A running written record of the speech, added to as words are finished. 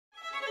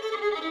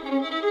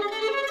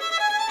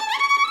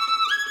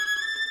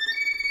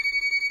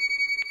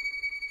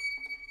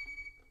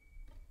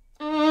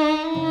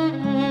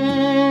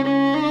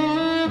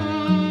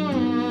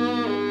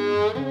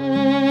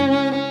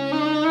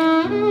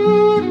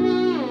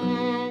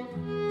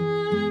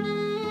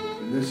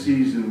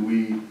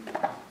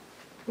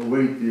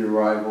await the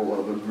arrival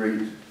of a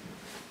great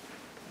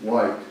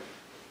light,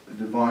 a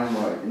divine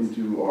light,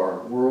 into our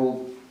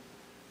world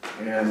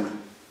and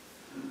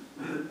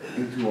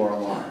into our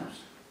lives.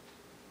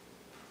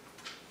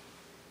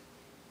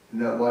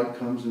 And that light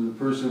comes in the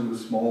person of a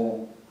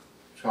small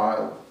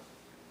child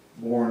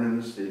born in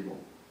a stable.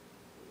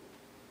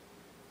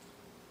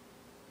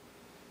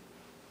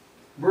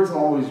 Birth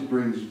always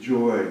brings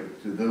joy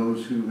to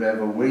those who have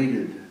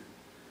awaited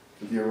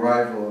the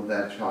arrival of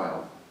that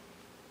child.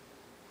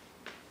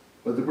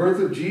 But the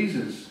birth of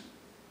Jesus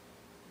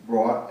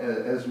brought,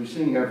 as we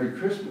sing every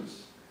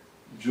Christmas,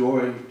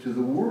 joy to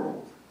the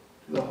world,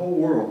 to the whole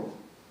world.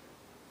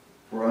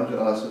 For unto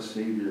us a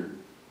Savior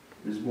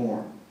is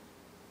born.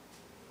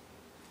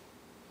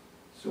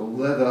 So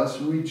let us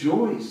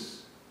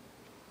rejoice.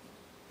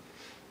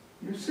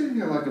 You're sitting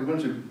there like a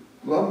bunch of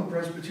glum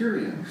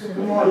Presbyterians.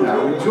 Come on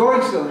now,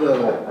 rejoice a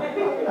little.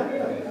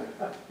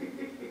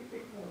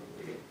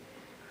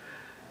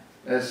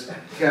 As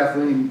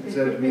Kathleen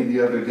said to me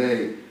the other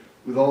day,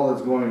 with all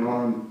that's going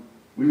on,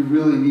 we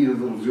really need a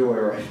little joy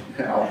right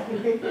now.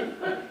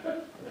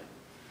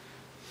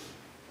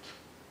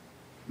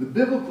 The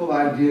biblical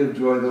idea of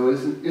joy, though,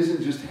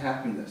 isn't just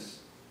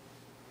happiness.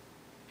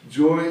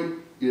 Joy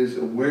is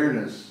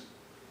awareness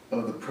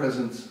of the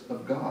presence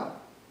of God.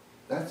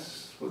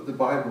 That's what the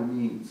Bible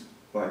means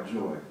by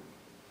joy.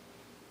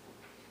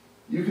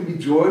 You can be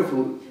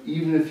joyful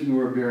even if you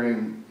are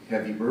bearing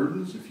heavy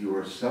burdens, if you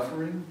are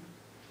suffering.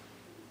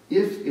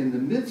 If in the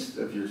midst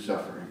of your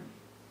suffering,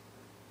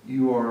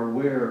 you are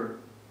aware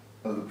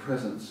of the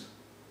presence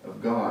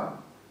of God,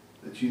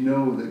 that you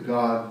know that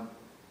God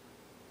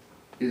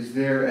is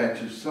there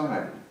at your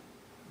side,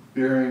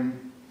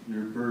 bearing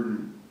your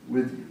burden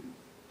with you.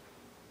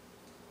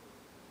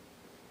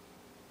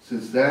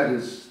 Since that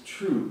is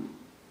true,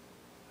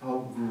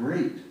 how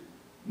great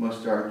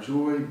must our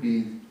joy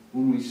be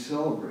when we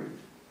celebrate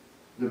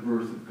the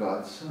birth of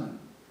God's Son.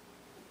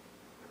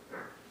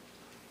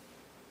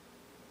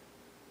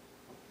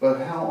 But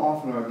how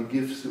often are the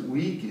gifts that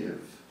we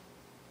give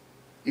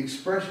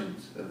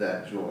expressions of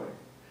that joy?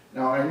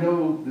 Now, I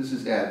know this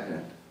is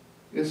Advent.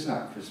 It's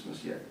not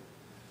Christmas yet.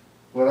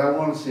 But I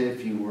want to say a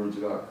few words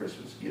about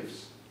Christmas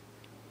gifts.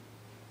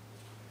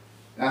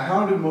 Now,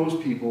 how do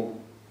most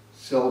people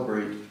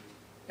celebrate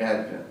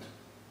Advent?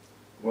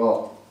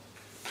 Well,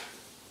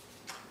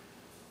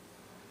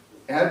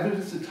 Advent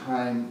is a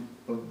time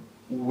of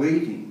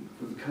waiting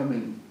for the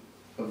coming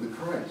of the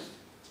Christ.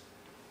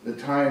 The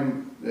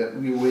time that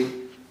we wait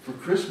for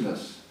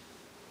Christmas,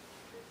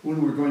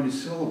 when we're going to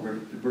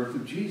celebrate the birth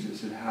of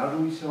Jesus. And how do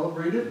we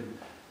celebrate it?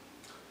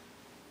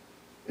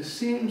 It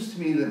seems to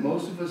me that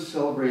most of us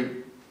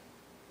celebrate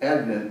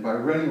Advent by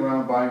running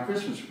around buying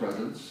Christmas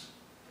presents,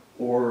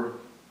 or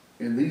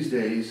in these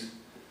days,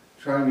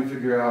 trying to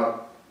figure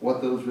out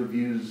what those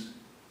reviews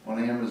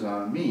on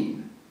Amazon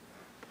mean.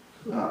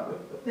 How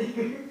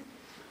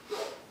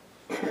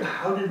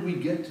did we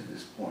get to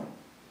this point?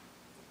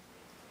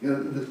 You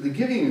know, the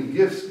giving of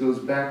gifts goes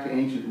back to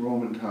ancient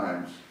Roman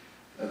times.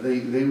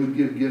 They would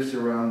give gifts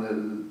around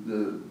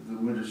the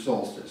winter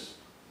solstice.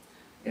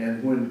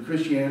 And when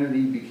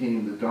Christianity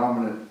became the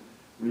dominant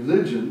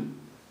religion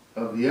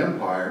of the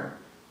empire,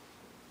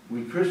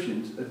 we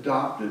Christians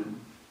adopted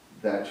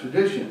that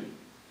tradition.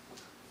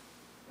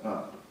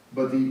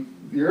 But the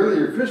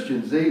earlier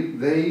Christians,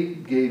 they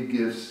gave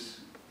gifts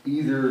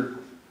either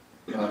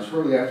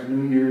shortly after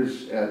New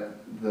Year's at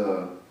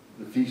the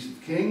Feast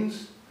of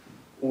Kings,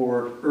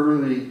 or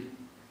early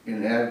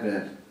in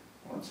Advent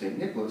on St.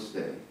 Nicholas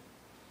Day.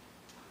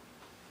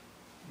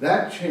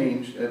 That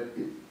changed.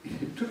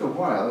 It took a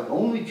while. It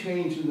only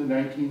changed in the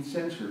 19th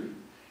century.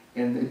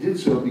 And it did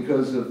so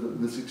because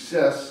of the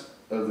success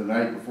of The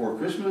Night Before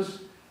Christmas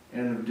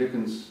and of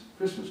Dickens'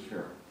 Christmas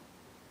Carol.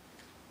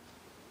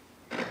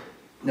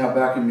 Now,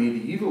 back in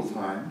medieval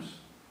times,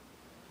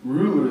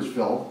 rulers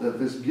felt that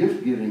this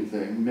gift-giving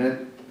thing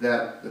meant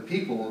that the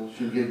people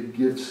should give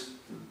gifts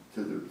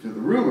to the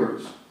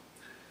rulers.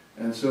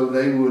 And so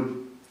they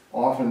would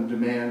often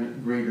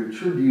demand greater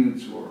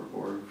tributes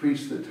or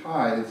increase the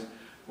tithes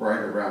right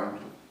around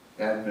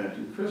Advent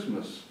and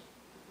Christmas,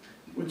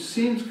 which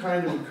seems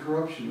kind of a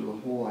corruption of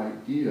the whole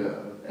idea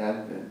of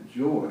Advent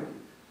joy.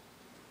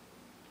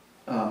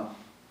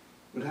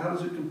 But how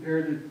does it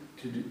compare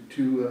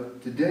to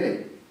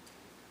today?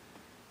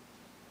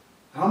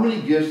 How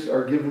many gifts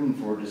are given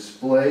for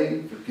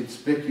display, for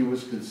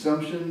conspicuous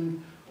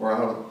consumption, or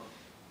out of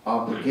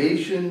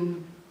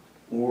obligation,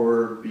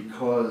 or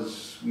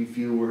because we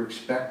feel we're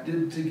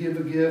expected to give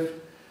a gift,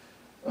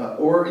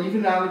 or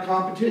even out of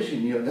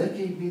competition? You know, they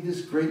gave me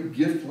this great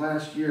gift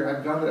last year.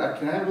 I've got it.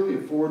 Can I really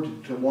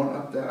afford to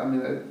one-up that? I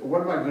mean,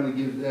 what am I going to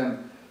give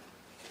them?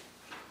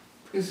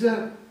 Is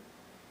that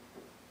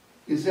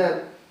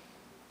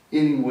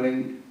any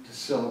way to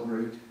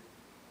celebrate?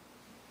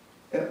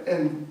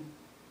 And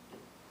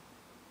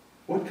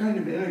what kind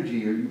of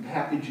energy are you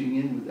packaging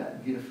in with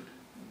that gift?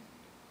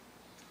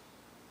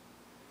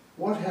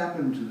 What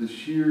happened to the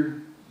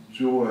sheer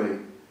joy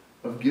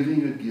of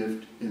giving a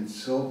gift in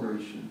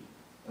celebration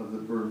of the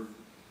birth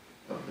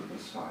of the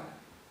Messiah.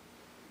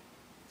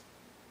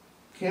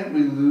 Can't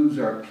we lose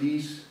our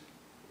peace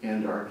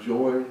and our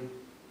joy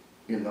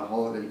in the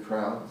holiday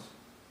crowds?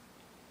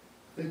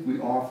 I think we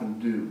often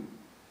do.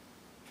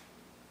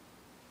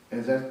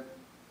 Is that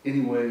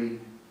any way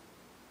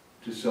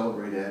to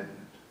celebrate Advent?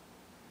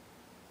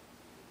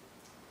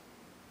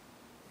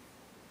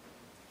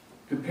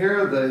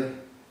 Compare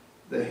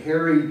the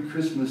harried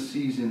Christmas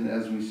season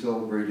as we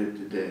celebrate it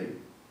today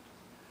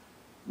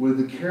with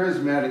the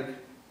charismatic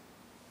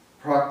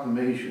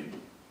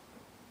proclamation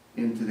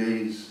in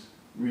today's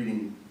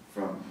reading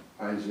from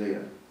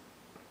Isaiah.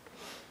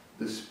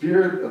 The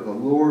Spirit of the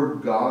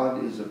Lord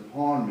God is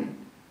upon me,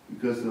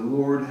 because the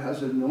Lord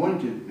has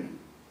anointed me.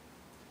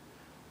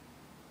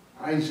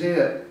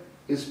 Isaiah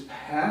is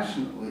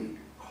passionately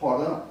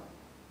caught up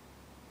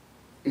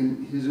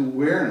in his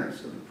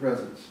awareness of the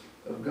presence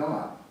of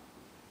God.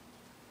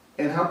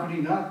 And how could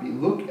he not be?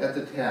 Look at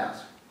the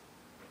task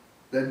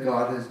that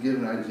God has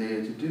given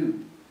Isaiah to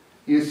do.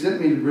 He has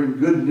sent me to bring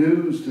good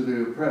news to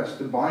the oppressed,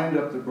 to bind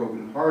up the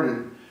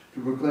brokenhearted,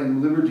 to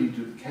proclaim liberty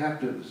to the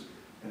captives,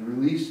 and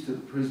release to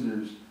the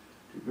prisoners,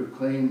 to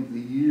proclaim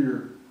the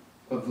year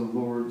of the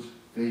Lord's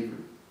favor.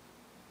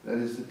 That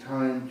is the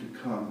time to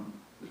come,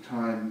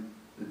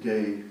 the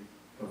day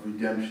of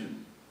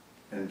redemption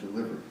and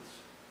deliverance.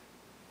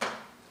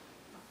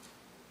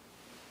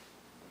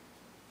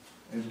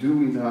 And do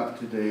we not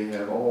today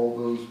have all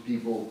those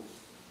people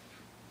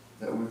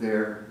that were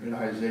there in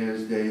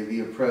Isaiah's day,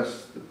 the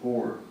oppressed, the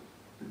poor,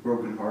 the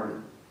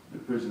brokenhearted, the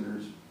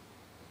prisoners?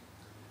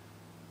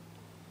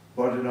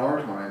 But in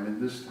our time, in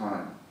this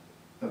time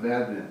of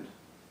Advent,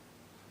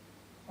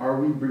 are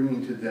we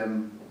bringing to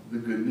them the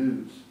good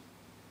news?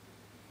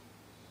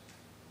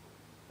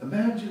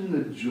 Imagine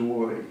the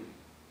joy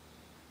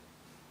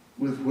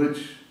with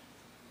which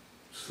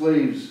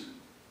slaves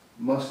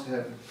must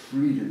have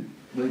greeted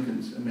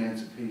Lincoln's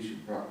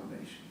Emancipation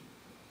Proclamation.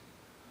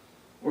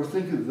 Or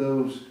think of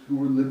those who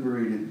were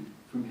liberated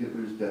from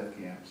Hitler's death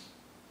camps.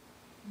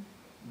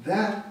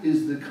 That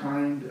is the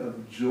kind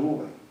of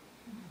joy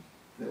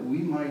that we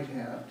might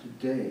have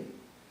today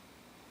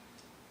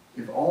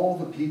if all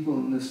the people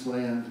in this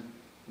land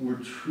were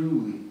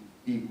truly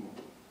equal,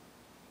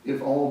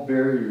 if all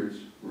barriers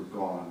were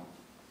gone,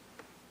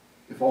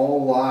 if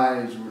all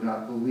lies were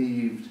not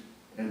believed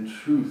and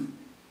truth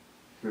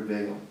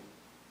prevailed.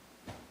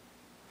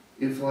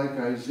 If, like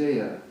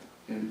Isaiah,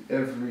 in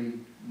every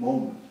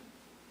moment,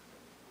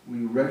 we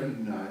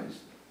recognized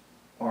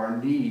our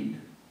need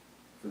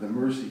for the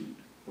mercy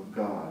of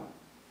God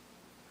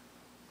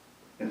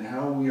and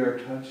how we are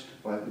touched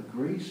by the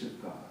grace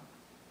of God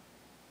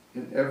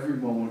in every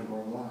moment of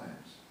our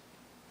lives.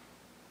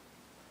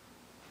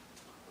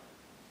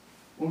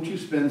 Won't you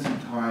spend some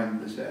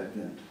time this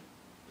Advent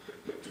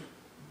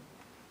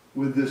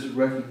with this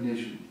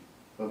recognition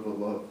of the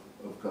love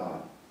of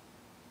God?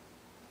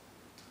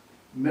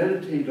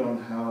 Meditate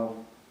on how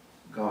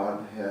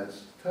God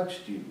has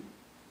touched you.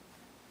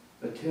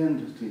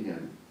 Attend to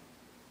him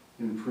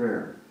in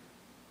prayer,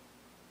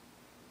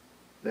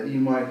 that you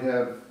might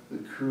have the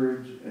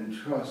courage and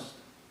trust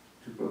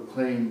to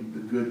proclaim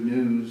the good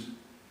news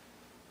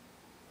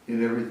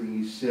in everything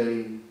you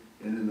say and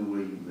in the way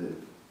you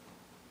live.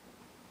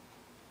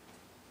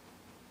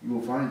 You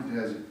will find it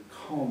has a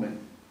calming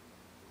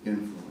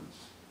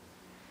influence.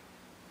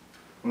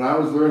 When I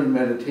was learning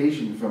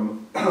meditation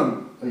from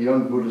a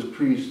young Buddhist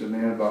priest, a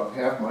man about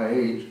half my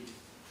age,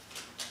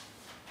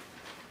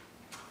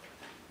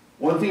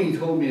 one thing he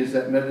told me is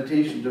that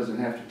meditation doesn't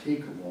have to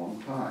take a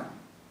long time.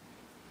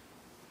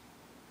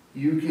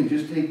 You can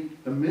just take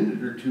a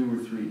minute or two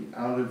or three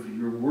out of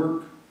your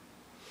work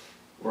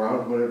or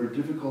out of whatever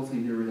difficulty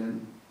you're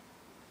in.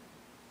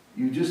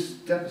 You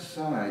just step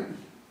aside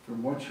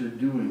from what you're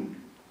doing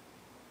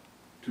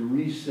to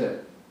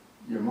reset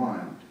your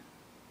mind.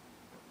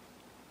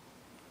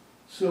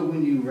 So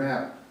when you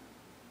wrap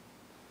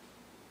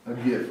a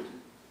gift,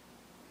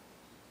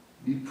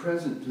 be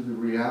present to the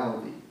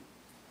reality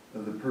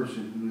of the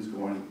person who is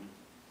going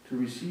to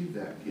receive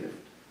that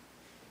gift.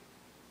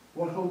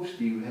 What hopes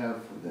do you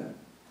have for them?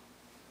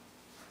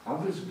 How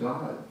does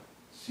God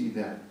see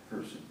that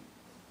person?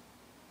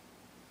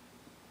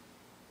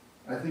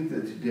 I think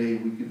that today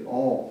we could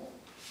all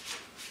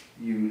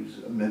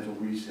use a mental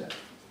reset.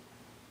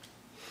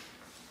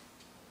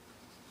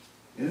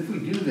 And if we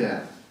do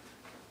that,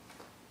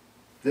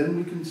 then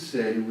we can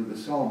say with the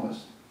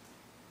psalmist,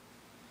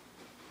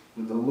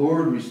 when the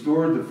Lord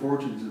restored the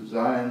fortunes of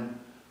Zion,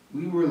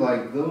 we were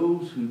like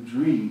those who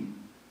dream.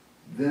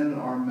 Then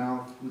our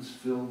mouth was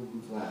filled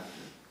with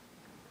laughter.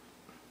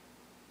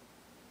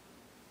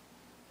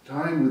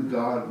 Time with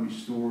God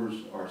restores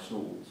our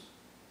souls.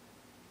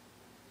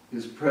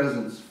 His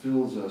presence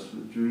fills us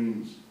with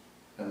dreams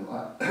and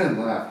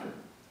laughter,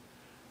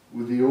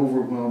 with the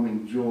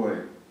overwhelming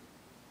joy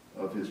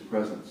of his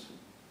presence.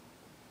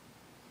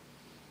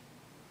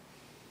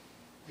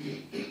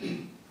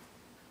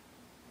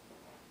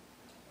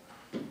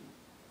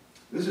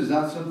 This is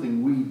not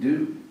something we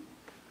do.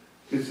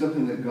 It's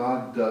something that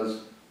God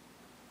does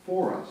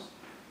for us.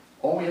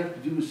 All we have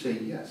to do is say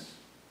yes.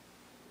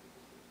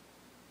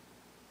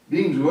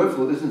 Being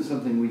joyful isn't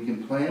something we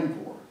can plan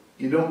for.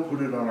 You don't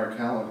put it on our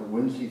calendar,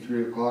 Wednesday,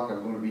 3 o'clock,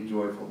 I'm going to be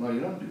joyful. No, you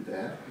don't do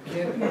that. You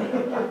can't do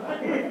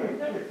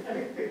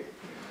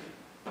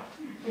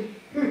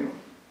that.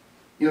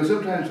 You know,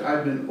 sometimes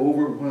I've been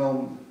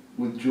overwhelmed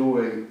with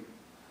joy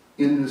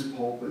in this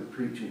pulpit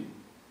preaching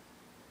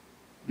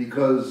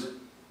because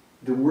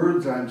the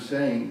words I'm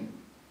saying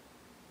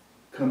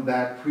come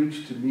back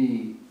preached to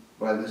me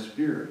by the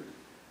Spirit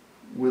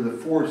with a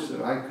force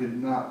that I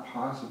could not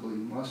possibly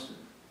muster.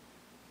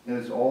 And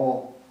it's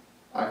all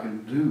I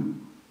can do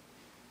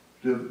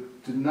to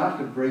not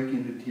to break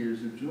into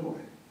tears of joy.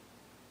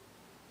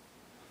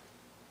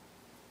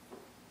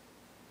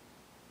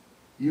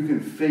 You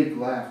can fake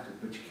laughter,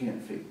 but you can't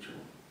fake joy.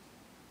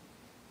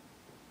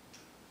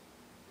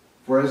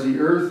 For as the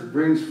earth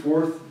brings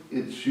forth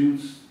its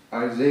shoots,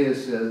 Isaiah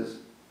says,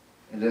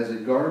 and as a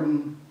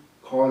garden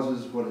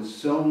causes what is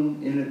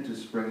sown in it to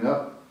spring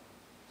up,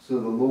 so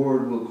the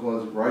Lord will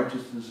cause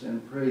righteousness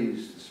and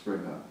praise to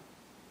spring up.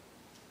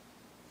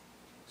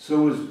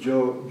 So is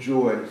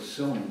joy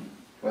sown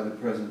by the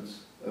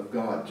presence of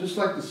God. Just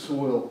like the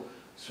soil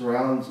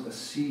surrounds a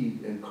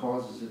seed and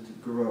causes it to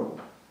grow,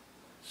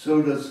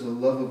 so does the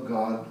love of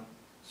God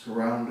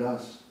surround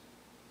us.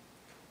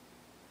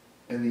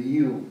 And the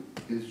yield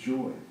is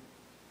joy.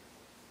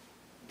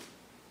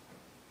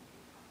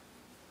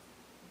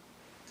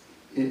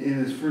 In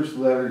his first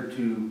letter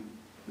to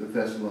the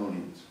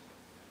Thessalonians,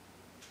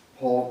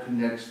 Paul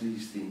connects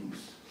these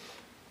themes.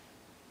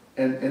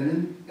 And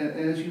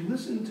as you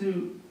listen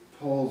to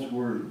Paul's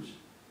words,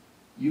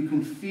 you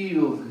can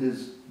feel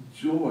his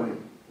joy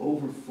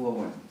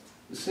overflowing,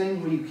 the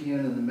same way you can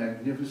in the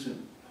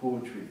magnificent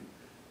poetry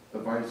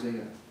of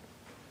Isaiah.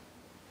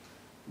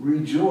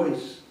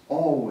 Rejoice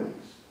always,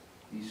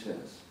 he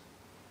says.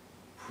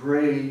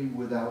 Pray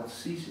without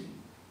ceasing.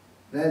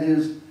 That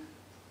is,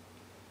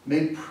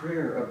 make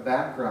prayer a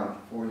background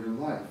for your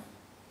life.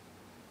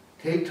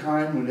 Take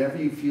time whenever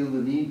you feel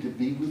the need to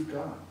be with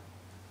God.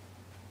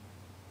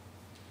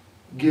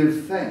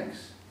 Give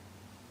thanks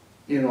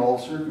in all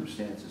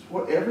circumstances.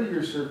 Whatever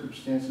your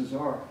circumstances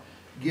are,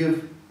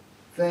 give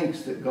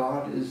thanks that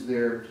God is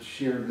there to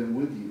share them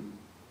with you.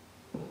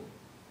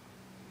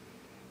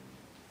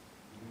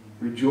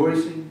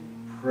 Rejoicing,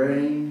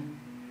 praying,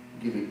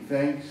 giving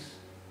thanks,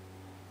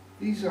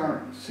 these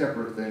aren't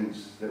separate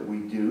things that we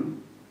do.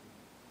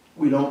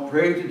 We don't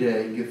pray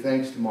today, give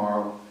thanks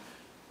tomorrow,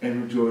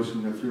 and rejoice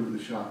when we're through with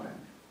the shopping.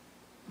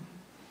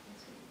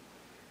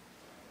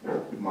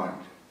 Well, we might.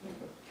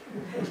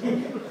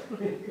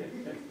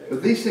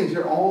 But these things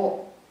are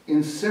all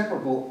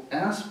inseparable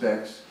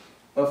aspects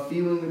of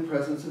feeling the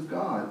presence of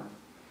God,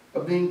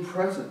 of being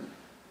present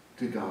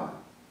to God.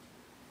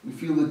 We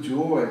feel the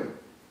joy,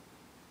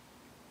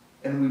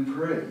 and we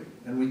pray,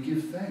 and we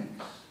give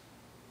thanks.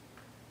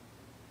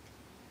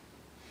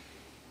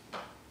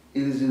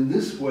 It is in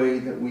this way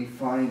that we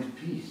find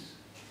peace.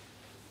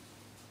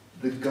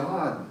 The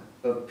God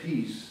of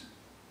peace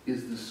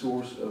is the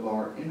source of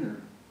our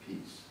inner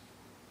peace.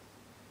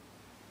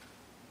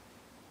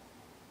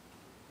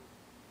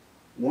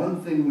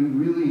 One thing we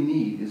really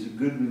need is a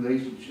good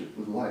relationship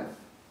with life,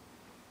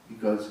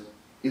 because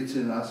it's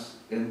in us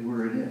and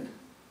we're in it.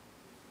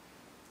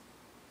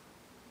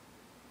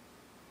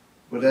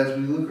 But as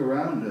we look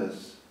around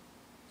us,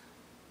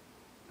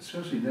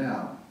 especially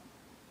now,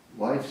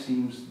 life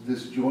seems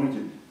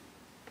disjointed,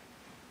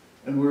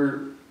 and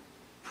we're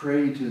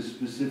prey to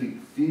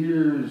specific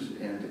fears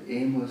and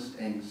aimless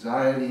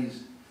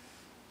anxieties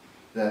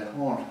that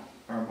haunt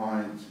our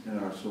minds and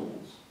our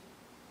souls.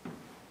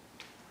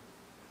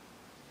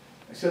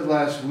 I said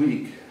last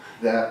week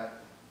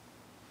that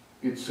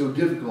it's so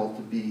difficult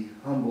to be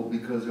humble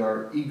because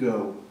our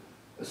ego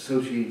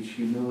associates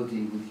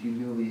humility with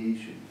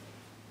humiliation.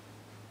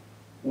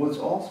 Well, it's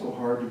also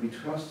hard to be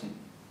trusting,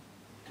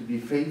 to be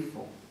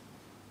faithful.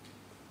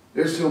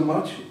 There's so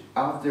much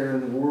out there in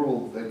the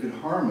world that could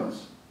harm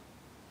us.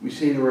 We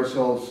say to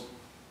ourselves,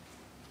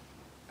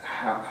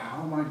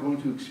 how am I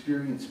going to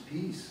experience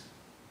peace?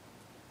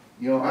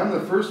 You know, I'm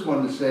the first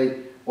one to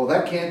say, well,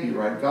 that can't be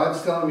right.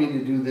 God's telling me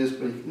to do this,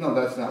 but no,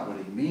 that's not what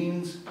he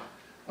means.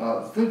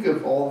 Think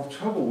of all the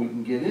trouble we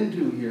can get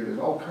into here. There's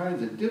all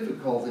kinds of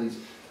difficulties.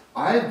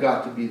 I've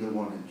got to be the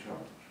one in charge.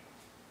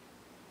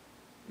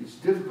 It's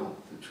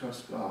difficult to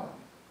trust God.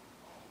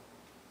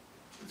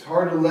 It's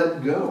hard to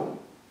let go.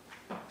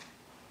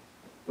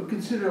 But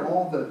consider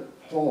all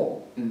that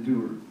Paul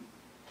endured.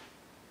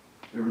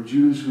 There were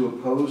Jews who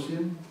opposed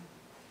him.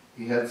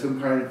 He had some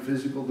kind of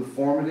physical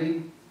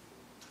deformity.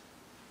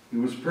 He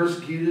was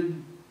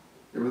persecuted.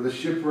 There were the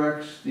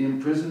shipwrecks, the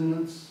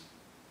imprisonments.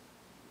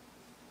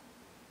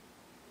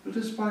 But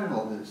despite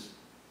all this,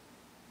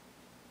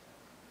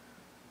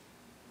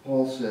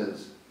 Paul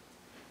says,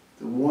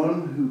 the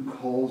one who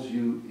calls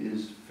you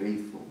is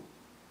faithful.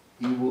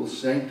 He will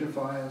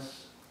sanctify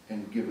us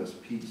and give us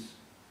peace.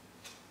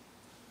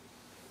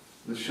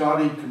 The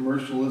shoddy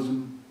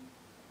commercialism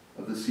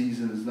of the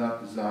season is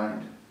not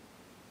designed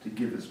to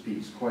give us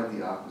peace, quite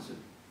the opposite.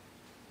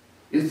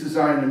 It's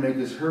designed to make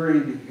us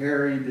hurried,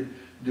 harried,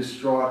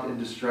 distraught and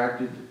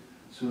distracted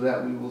so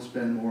that we will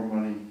spend more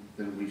money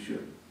than we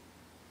should.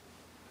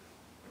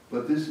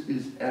 But this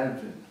is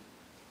Advent.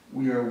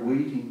 We are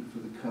waiting for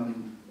the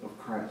coming of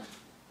Christ.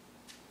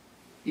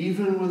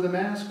 Even with a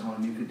mask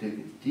on, you can take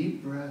a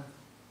deep breath,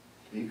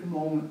 take a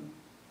moment,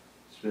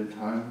 spend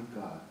time with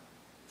God.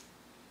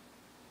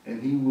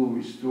 And He will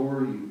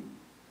restore you.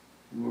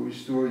 He will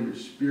restore your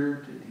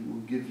spirit, and He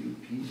will give you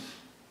peace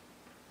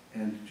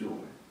and joy.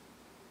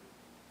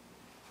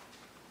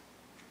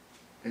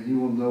 And you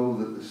will know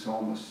that the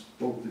psalmist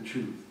spoke the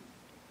truth.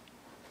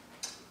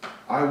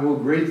 I will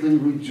greatly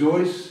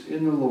rejoice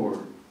in the Lord.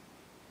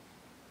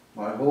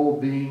 My whole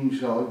being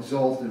shall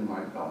exult in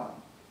my God.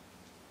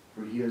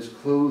 For He has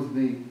clothed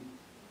me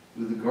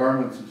with the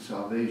garments of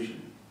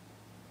salvation.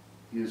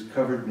 He has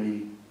covered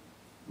me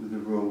with the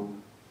robe